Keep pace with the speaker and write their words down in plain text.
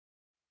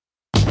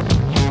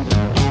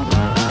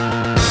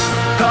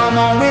come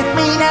on with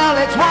me now,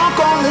 let's walk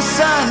on the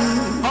sun.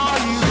 Are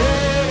you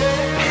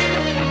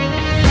ready?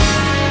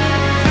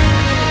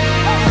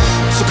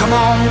 So come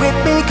on with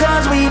me,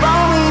 cause we've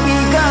only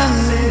begun.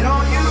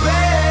 Are you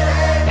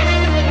ready?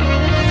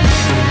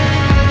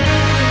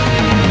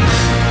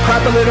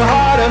 Clap a little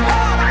harder,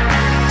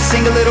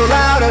 sing a little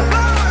louder,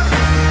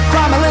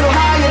 climb a little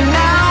higher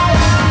now.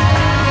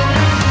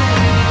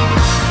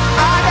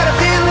 I got a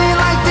feeling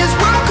like this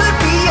world could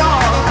be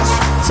ours.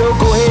 So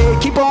go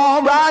ahead, keep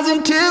on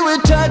rising till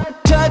we're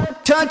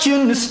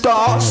touching the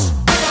stars.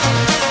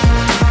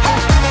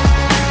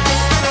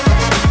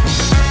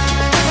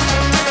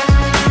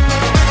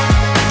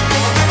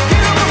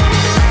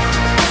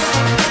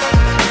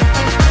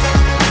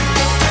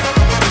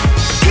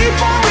 Keep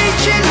on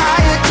reaching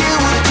higher till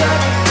we're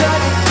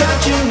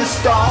touching the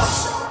stars.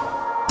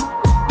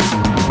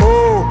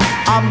 Oh,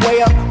 I'm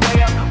way up.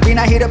 We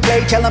not here to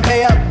play, tell 'em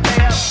pay up.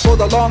 For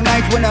the long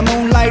nights when the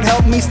moonlight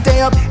help me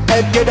stay up.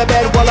 Head get to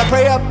bed while I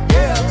pray up.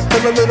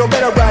 Feel a little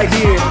better right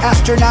here.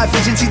 Astronaut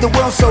vision, see the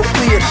world so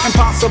clear.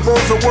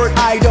 Impossible's a word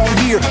I don't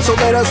hear. So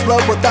let us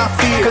love without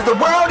fear. Cause the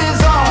world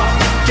is on,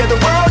 yeah the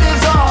world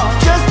is on.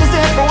 Just as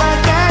simple as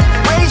that.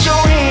 Raise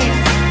your hand,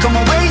 come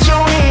on raise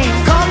your hand.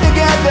 Come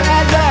together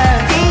at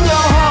last. In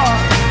your heart,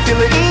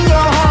 feel it in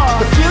your heart.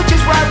 The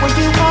future's right where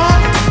you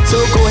want. So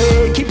go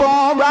ahead, keep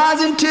on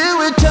rising till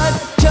we're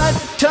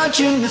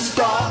touching the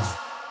stars.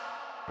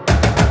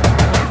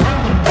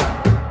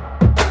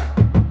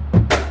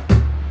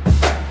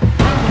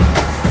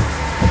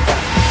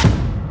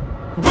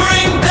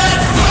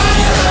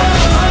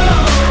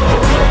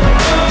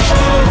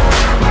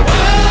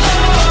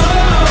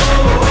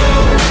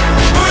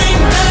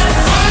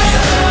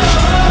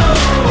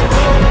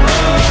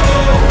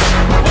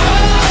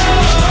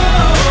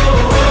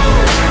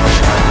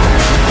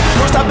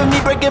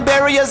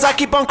 Barriers, I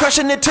keep on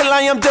crushing it till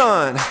I am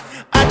done.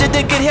 I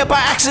didn't get here by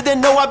accident,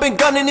 no, I've been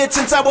gunning it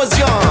since I was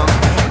young.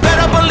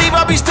 Better believe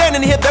I'll be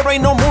standing here, there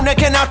ain't no moon that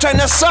can outshine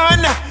the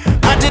sun.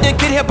 I didn't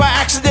get here by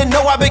accident,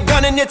 no, I've been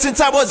gunning it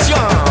since I was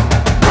young.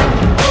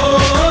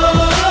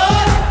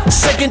 Oh,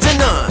 second to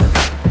none.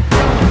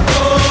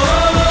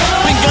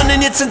 Oh, been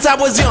gunning it since I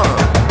was young.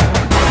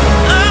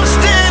 I'm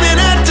standing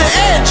at the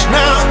edge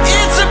now,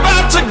 it's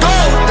about to go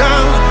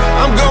down.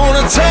 I'm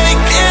gonna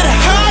take it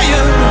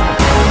higher.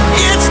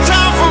 It's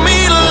time for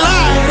me to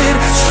light it,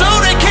 so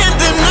they can't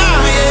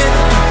deny it.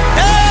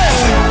 Hey,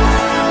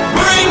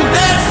 bring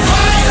that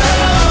fire.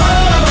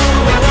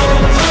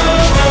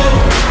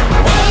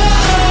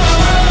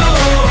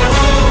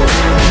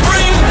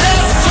 Bring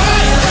that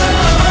fire.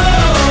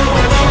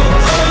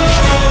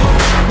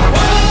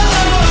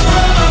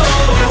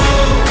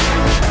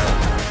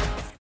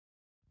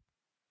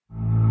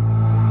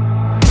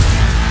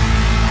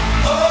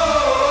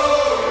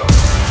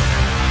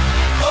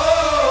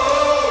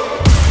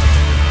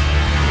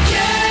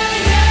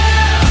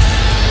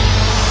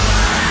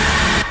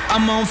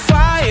 I'm on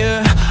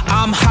fire,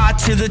 I'm hot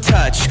to the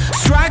touch.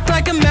 Strike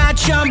like a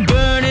match, I'm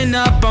burning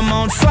up. I'm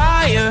on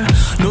fire,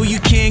 no you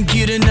can't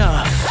get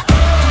enough.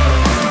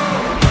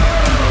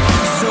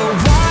 So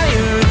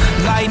wired,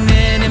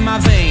 lightning in my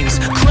veins.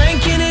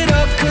 Cranking it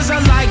up cause I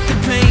like the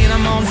pain.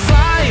 I'm on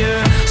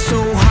fire,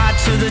 so hot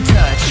to the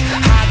touch.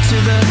 Hot to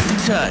the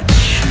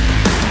touch.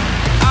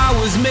 I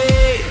was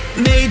made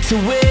to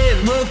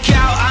win. Look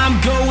out, I'm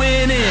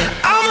going in.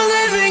 I'm a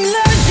living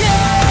legend.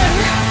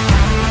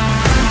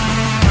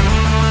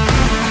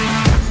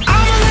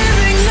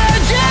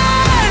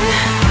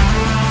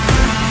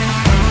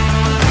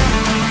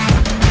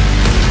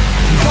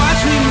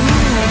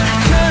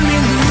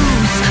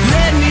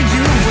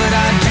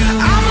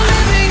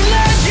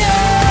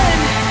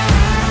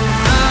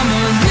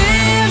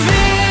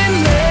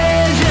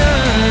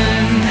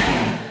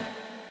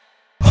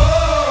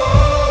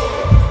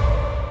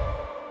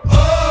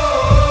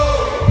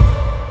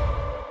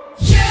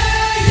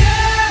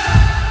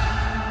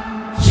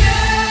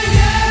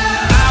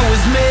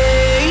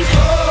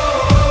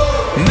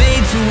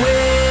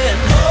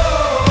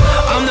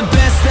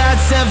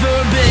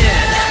 Ever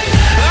been.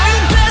 I'm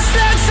the best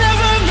that's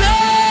ever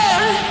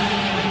been.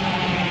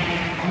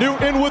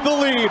 Newton with the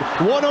lead,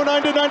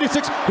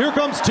 109-96. Here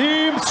comes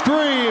Team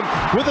Scream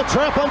with a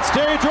trap on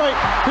stage right.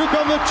 Here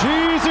come the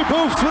Cheesy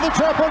Poofs with a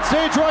trap on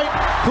stage right.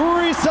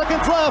 3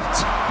 seconds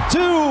left.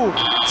 2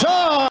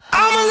 time.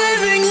 I'm a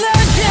living legend.